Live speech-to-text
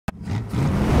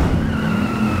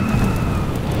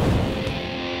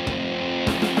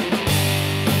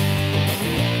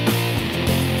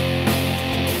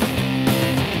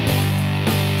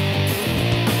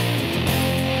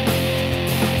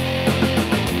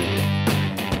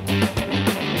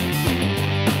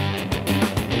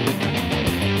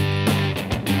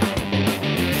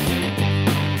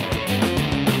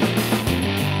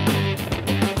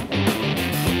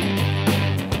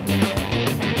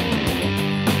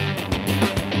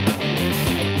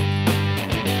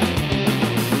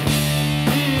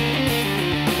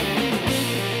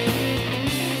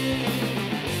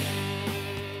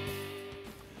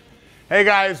Hey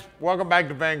guys, welcome back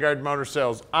to Vanguard Motor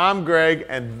Sales. I'm Greg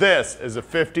and this is a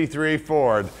 53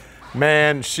 Ford.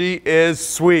 Man, she is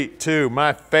sweet too.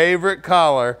 My favorite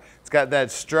color. It's got that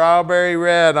strawberry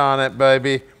red on it,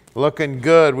 baby. Looking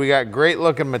good. We got great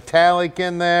looking metallic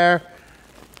in there.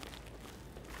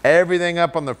 Everything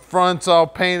up on the front's all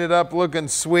painted up, looking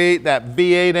sweet. That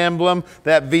V8 emblem,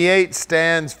 that V8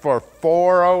 stands for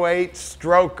 408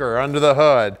 stroker under the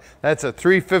hood. That's a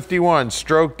 351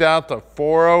 stroked out to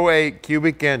 408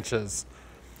 cubic inches.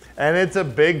 And it's a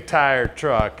big tire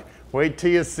truck. Wait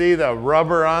till you see the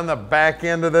rubber on the back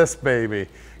end of this baby.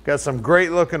 Got some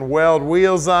great looking weld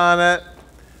wheels on it.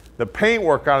 The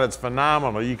paintwork on it's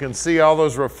phenomenal. You can see all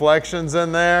those reflections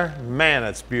in there. Man,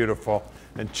 it's beautiful.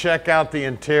 And check out the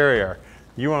interior.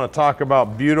 You want to talk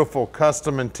about beautiful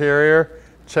custom interior?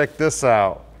 Check this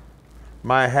out.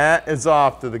 My hat is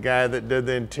off to the guy that did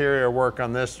the interior work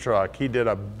on this truck. He did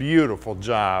a beautiful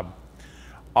job.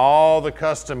 All the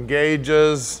custom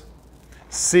gauges,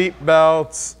 seat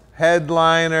belts,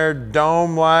 headliner,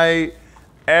 dome light,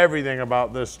 everything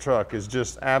about this truck is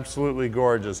just absolutely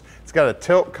gorgeous. It's got a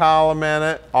tilt column in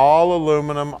it, all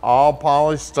aluminum, all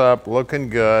polished up, looking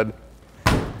good.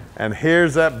 And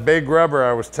here's that big rubber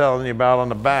I was telling you about on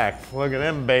the back. Look at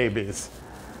them babies.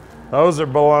 Those are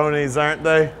balonies, aren't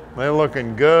they? They're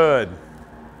looking good.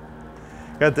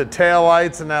 Got the tail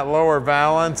lights and that lower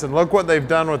valance, and look what they've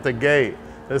done with the gate.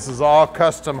 This is all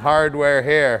custom hardware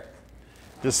here.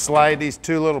 Just slide these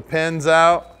two little pins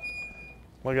out.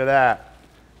 Look at that.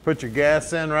 Put your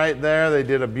gas in right there. They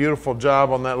did a beautiful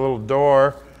job on that little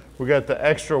door. We got the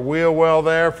extra wheel well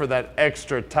there for that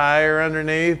extra tire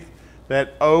underneath.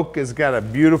 That oak has got a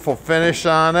beautiful finish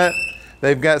on it.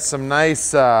 They've got some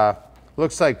nice,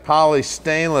 looks like polished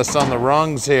stainless on the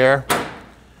rungs here.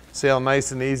 See how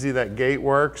nice and easy that gate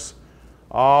works?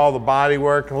 All the body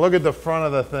work. And look at the front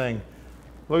of the thing.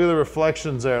 Look at the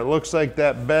reflections there. It looks like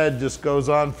that bed just goes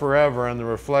on forever in the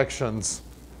reflections.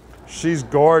 She's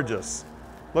gorgeous.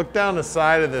 Look down the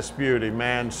side of this beauty,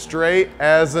 man. Straight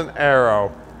as an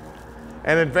arrow.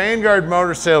 And at Vanguard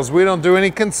Motor Sales, we don't do any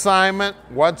consignment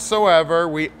whatsoever.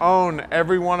 We own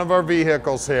every one of our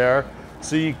vehicles here.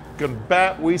 So you can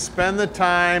bet we spend the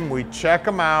time, we check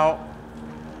them out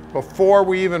before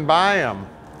we even buy them.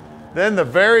 Then the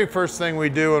very first thing we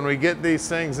do when we get these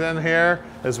things in here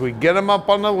is we get them up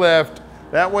on the lift.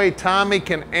 That way Tommy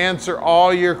can answer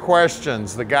all your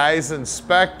questions. The guys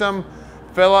inspect them,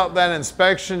 fill out that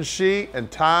inspection sheet,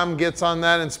 and Tom gets on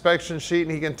that inspection sheet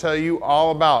and he can tell you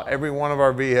all about every one of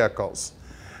our vehicles.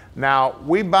 Now,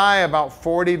 we buy about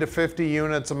 40 to 50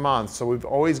 units a month, so we've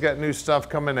always got new stuff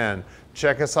coming in.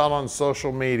 Check us out on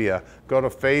social media. Go to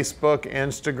Facebook,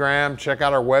 Instagram, check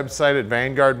out our website at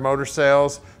Vanguard Motor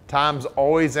Sales. Tom's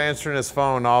always answering his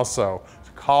phone also.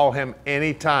 Call him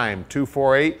anytime,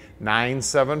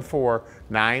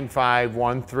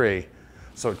 248-974-9513.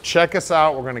 So check us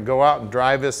out. We're going to go out and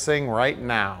drive this thing right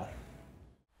now.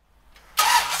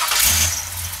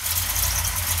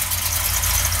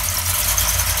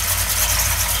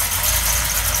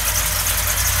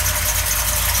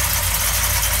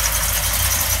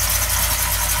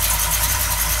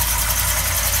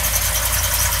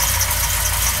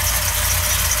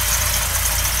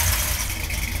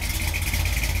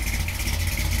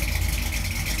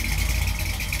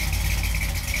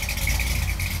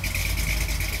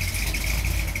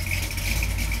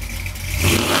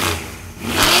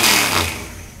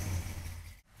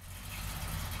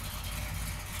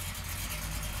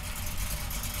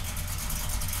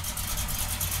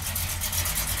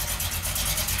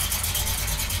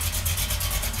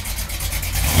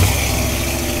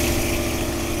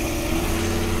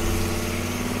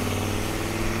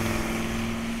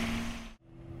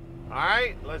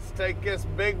 Let's take this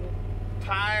big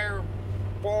tire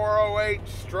 408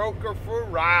 stroker for a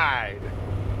ride.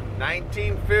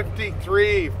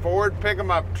 1953 Ford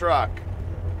pick-em-up truck.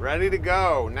 Ready to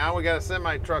go. Now we got a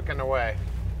semi truck in the way.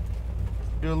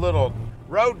 Do a little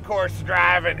road course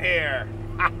driving here.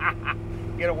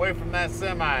 Get away from that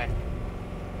semi.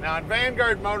 Now at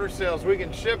Vanguard Motor Sales, we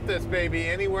can ship this baby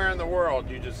anywhere in the world.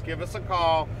 You just give us a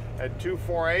call at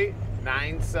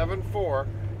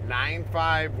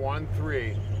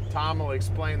 248-974-9513. Tom will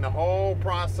explain the whole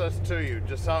process to you,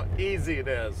 just how easy it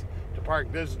is to park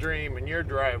this dream in your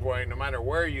driveway no matter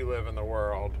where you live in the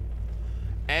world.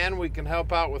 And we can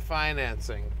help out with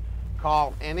financing.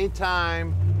 Call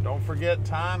anytime. Don't forget,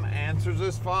 Tom answers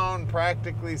his phone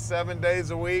practically 7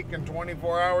 days a week and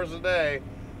 24 hours a day.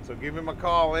 So give him a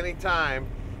call anytime.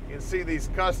 You can see these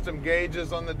custom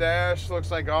gauges on the dash.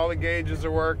 Looks like all the gauges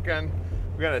are working.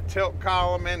 We got a tilt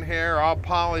column in here, all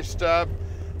polished up.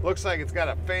 Looks like it's got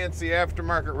a fancy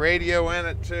aftermarket radio in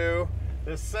it too.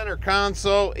 This center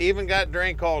console even got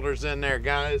drink holders in there,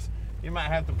 guys. You might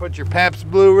have to put your Pabst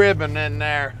Blue Ribbon in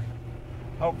there.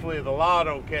 Hopefully the law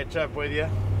don't catch up with you.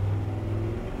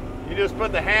 You just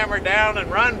put the hammer down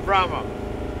and run from them.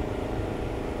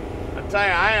 I tell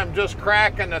you, I am just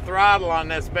cracking the throttle on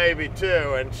this baby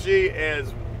too, and she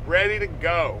is ready to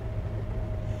go.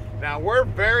 Now we're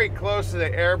very close to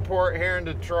the airport here in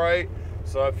Detroit,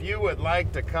 so if you would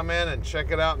like to come in and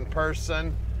check it out in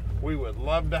person, we would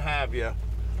love to have you.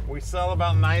 We sell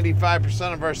about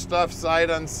 95% of our stuff sight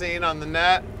unseen on the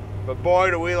net, but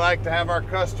boy, do we like to have our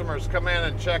customers come in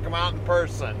and check them out in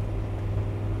person.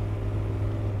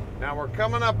 Now we're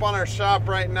coming up on our shop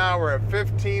right now. We're at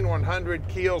 15100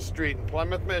 Keel Street in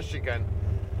Plymouth, Michigan.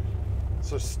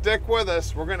 So stick with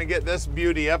us. We're gonna get this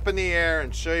beauty up in the air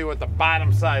and show you what the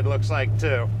bottom side looks like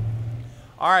too.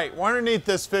 All right, we're underneath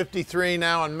this 53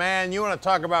 now, and man, you wanna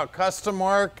talk about custom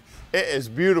work? It is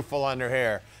beautiful under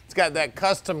here. It's got that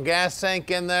custom gas tank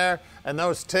in there, and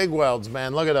those TIG welds,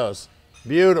 man, look at those.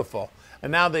 Beautiful.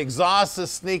 And now the exhaust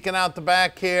is sneaking out the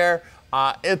back here.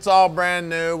 It's all brand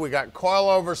new. We got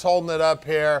coilovers holding it up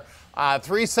here.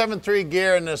 373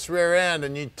 gear in this rear end,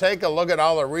 and you take a look at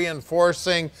all the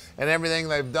reinforcing and everything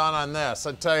they've done on this.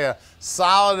 I tell you,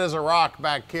 solid as a rock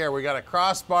back here. We got a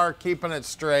crossbar keeping it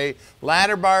straight,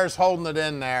 ladder bars holding it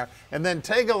in there, and then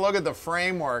take a look at the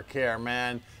framework here,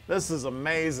 man. This is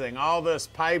amazing. All this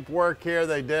pipe work here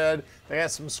they did. They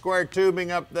got some square tubing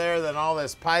up there, then all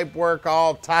this pipe work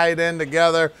all tied in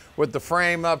together with the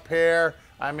frame up here.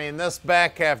 I mean, this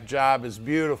back half job is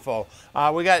beautiful.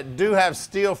 We do have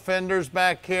steel fenders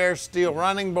back here, steel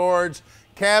running boards,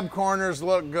 cab corners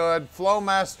look good,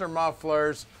 Flowmaster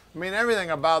mufflers. I mean, everything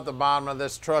about the bottom of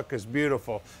this truck is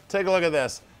beautiful. Take a look at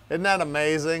this. Isn't that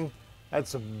amazing?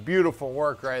 That's a beautiful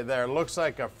work right there. Looks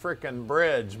like a freaking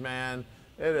bridge, man.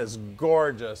 It is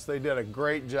gorgeous. They did a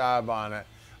great job on it.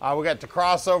 We got the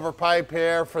crossover pipe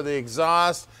here for the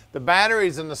exhaust. The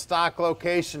battery's in the stock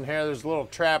location here. There's a little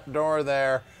trap door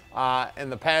there in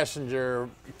the passenger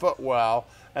footwell.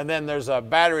 And then there's a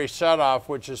battery shutoff,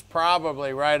 which is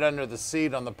probably right under the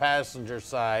seat on the passenger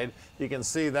side. You can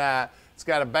see that. It's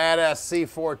got a badass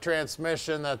C4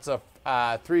 transmission. That's a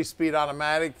 3-speed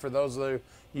automatic for those of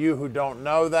you who don't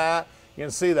know that. You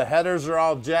can see the headers are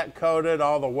all jet coated.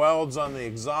 All the welds on the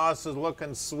exhaust is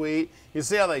looking sweet. You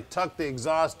see how they tucked the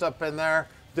exhaust up in there?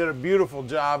 Did a beautiful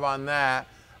job on that.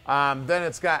 Then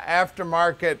it's got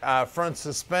aftermarket front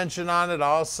suspension on it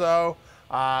also.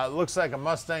 Looks like a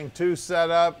Mustang 2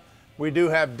 setup. We do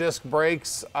have disc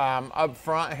brakes up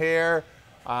front here.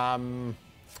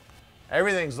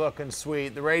 Everything's looking sweet.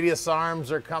 The radius arms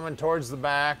are coming towards the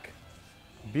back.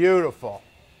 Beautiful.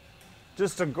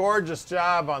 Just a gorgeous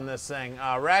job on this thing.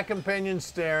 Rack and pinion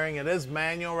steering. It is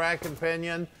manual rack and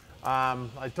pinion.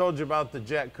 I told you about the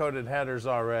jet coated headers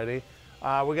already.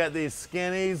 We got these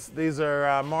skinnies. These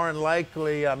are more than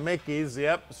likely Mickeys.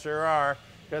 Yep, sure are.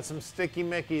 Got some sticky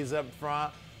Mickeys up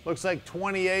front. Looks like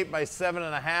 28 by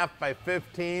 7.5 by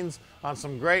 15s on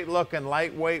some great looking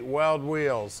lightweight weld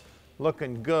wheels.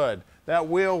 Looking good. That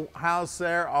wheel house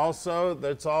there also,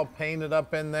 that's all painted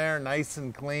up in there, nice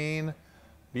and clean.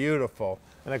 Beautiful.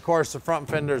 And of course the front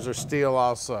fenders are steel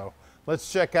also. Let's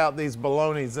check out these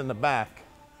balonies in the back.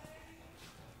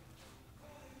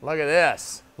 Look at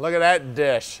this. Look at that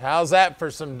dish. How's that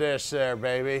for some dish there,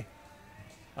 baby?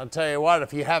 I'll tell you what,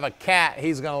 if you have a cat,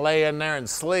 he's gonna lay in there and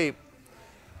sleep.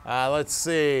 Let's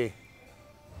see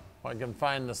if I can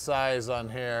find the size on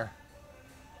here.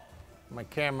 My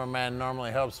cameraman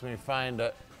normally helps me find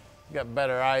it. You got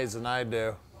better eyes than I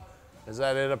do. Is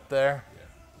that it up there?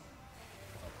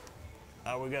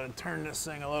 We got to turn this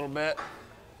thing a little bit.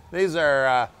 These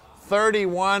are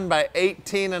 31 by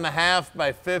 18.5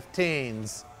 by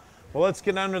 15s. Well, let's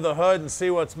get under the hood and see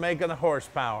what's making the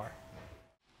horsepower.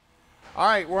 All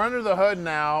right, we're under the hood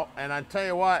now, and I tell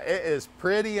you what, it is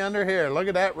pretty under here. Look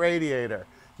at that radiator.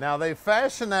 Now, they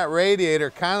fashioned that radiator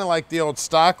kind of like the old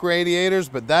stock radiators,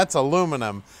 but that's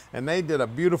aluminum, and they did a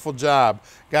beautiful job.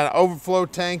 Got an overflow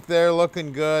tank there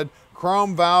looking good.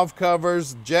 Chrome valve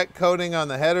covers, jet coating on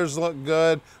the headers look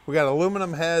good. We got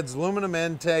aluminum heads, aluminum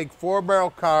intake,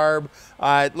 4-barrel carb.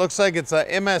 It looks like it's a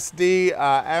MSD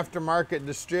aftermarket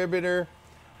distributor.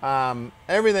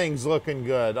 Everything's looking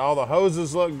good. All the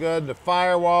hoses look good, the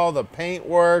firewall, the paint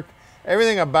work,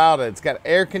 everything about it. It's got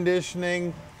air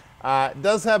conditioning. It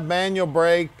does have manual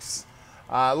brakes.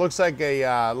 It looks like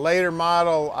a later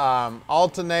model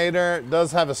alternator. It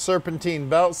does have a serpentine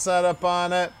belt setup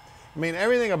on it. I mean,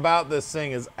 everything about this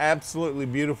thing is absolutely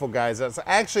beautiful, guys. I was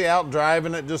actually out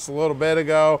driving it just a little bit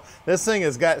ago. This thing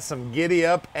has got some giddy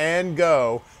up and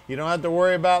go. You don't have to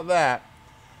worry about that.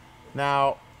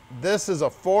 Now, this is a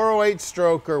 408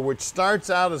 stroker, which starts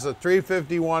out as a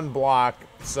 351 block,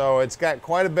 so it's got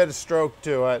quite a bit of stroke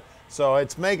to it. So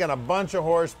it's making a bunch of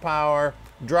horsepower,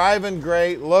 driving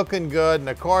great, looking good, and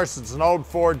of course it's an old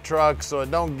Ford truck, so it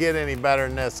don't get any better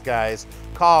than this, guys.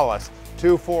 Call us,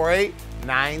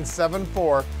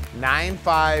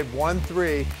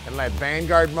 248-974-9513, and let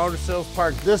Vanguard Motor Sales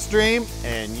park this dream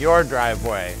in your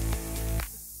driveway.